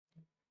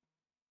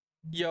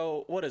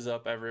Yo, what is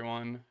up,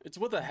 everyone? It's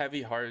with a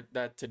heavy heart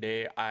that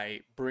today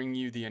I bring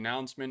you the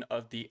announcement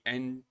of the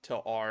end to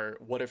our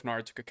What If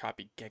Naruto Could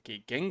Copy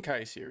Kekkei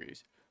Genkai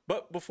series.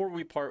 But before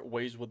we part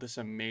ways with this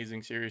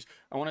amazing series,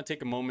 I want to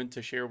take a moment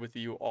to share with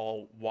you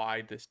all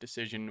why this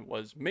decision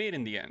was made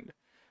in the end.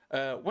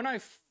 When I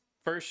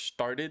first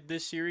started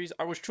this series,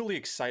 I was truly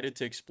excited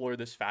to explore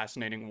this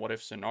fascinating what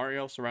if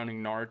scenario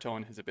surrounding Naruto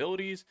and his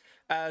abilities,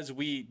 as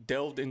we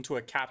delved into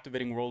a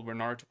captivating world where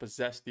Naruto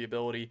possessed the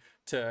ability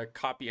to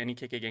copy any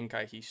Kekkei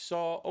Genkai he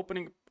saw,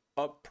 opening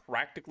up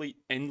practically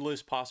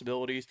endless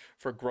possibilities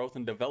for growth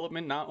and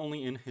development, not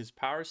only in his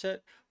power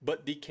set,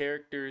 but the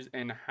characters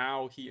and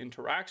how he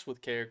interacts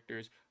with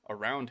characters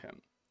around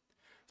him.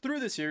 Through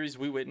the series,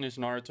 we witnessed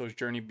Naruto's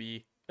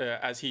journey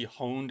as he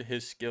honed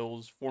his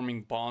skills,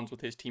 forming bonds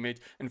with his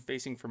teammates, and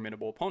facing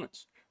formidable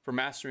opponents. From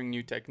mastering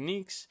new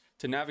techniques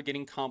to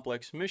navigating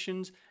complex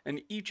missions,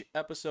 and each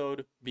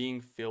episode being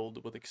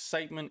filled with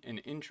excitement and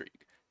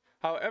intrigue.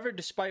 However,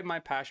 despite my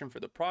passion for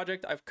the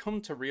project, I've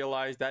come to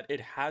realize that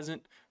it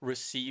hasn't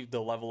received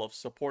the level of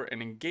support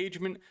and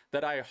engagement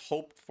that I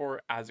hoped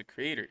for as a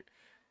creator.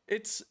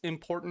 It's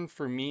important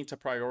for me to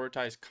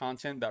prioritize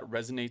content that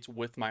resonates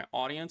with my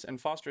audience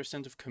and foster a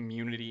sense of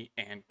community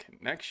and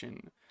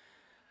connection.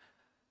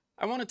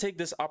 I want to take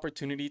this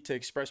opportunity to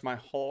express my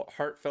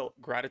heartfelt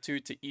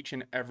gratitude to each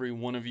and every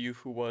one of you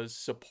who was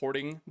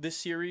supporting this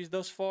series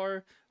thus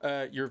far.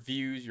 Your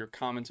views, your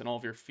comments, and all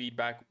of your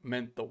feedback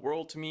meant the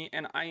world to me,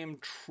 and I am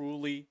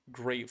truly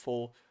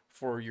grateful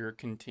for your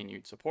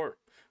continued support.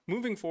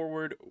 Moving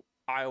forward,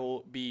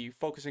 I'll be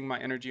focusing my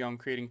energy on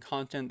creating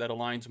content that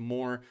aligns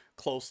more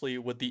closely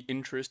with the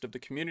interest of the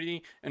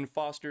community and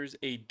fosters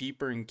a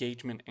deeper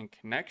engagement and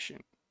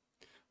connection.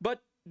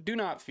 But do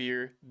not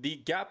fear, the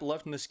gap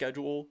left in the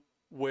schedule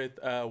with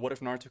What If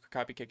Naruto Could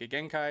Copy Kekkei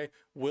Genkai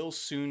will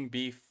soon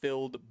be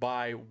filled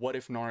by What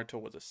If Naruto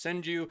Was a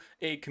Senju,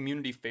 a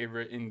community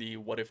favorite in the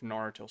What If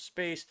Naruto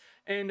space.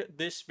 And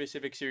this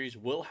specific series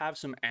will have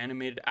some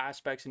animated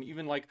aspects and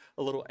even like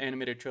a little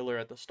animated trailer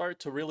at the start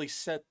to really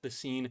set the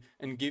scene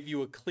and give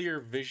you a clear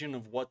vision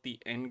of what the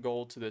end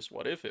goal to this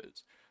What If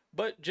is.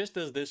 But just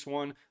as this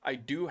one, I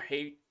do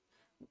hate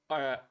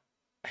uh,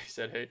 I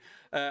said, hey,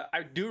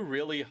 I do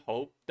really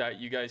hope that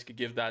you guys could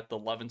give that the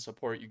love and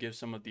support you give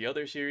some of the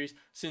other series,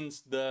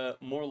 since the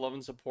more love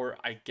and support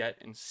I get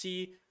and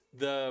see,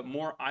 the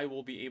more I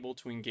will be able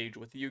to engage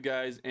with you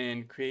guys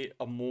and create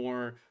a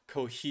more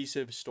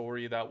cohesive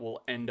story that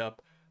will end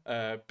up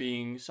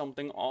being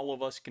something all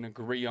of us can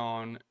agree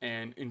on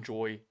and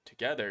enjoy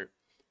together.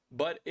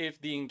 But if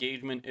the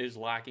engagement is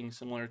lacking,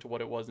 similar to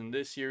what it was in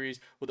this series,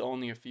 with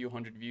only a few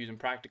hundred views and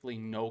practically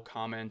no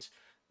comments,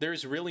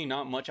 there's really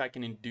not much I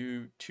can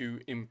do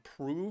to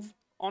improve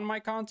on my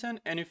content.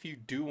 And if you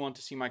do want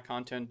to see my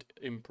content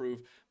improve,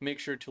 make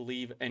sure to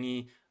leave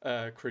any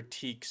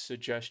critiques,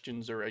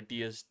 suggestions, or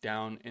ideas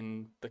down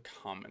in the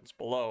comments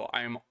below.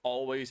 I am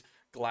always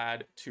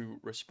glad to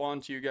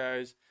respond to you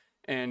guys.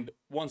 And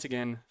once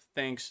again,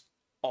 thanks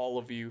all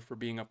of you for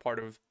being a part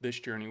of this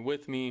journey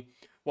with me.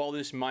 While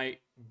this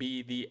might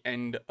be the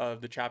end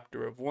of the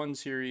chapter of one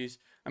series,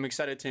 I'm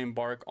excited to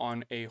embark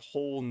on a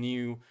whole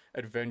new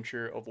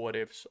adventure of what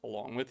ifs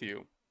along with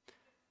you.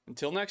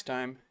 Until next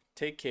time,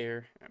 take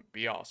care and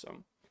be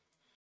awesome.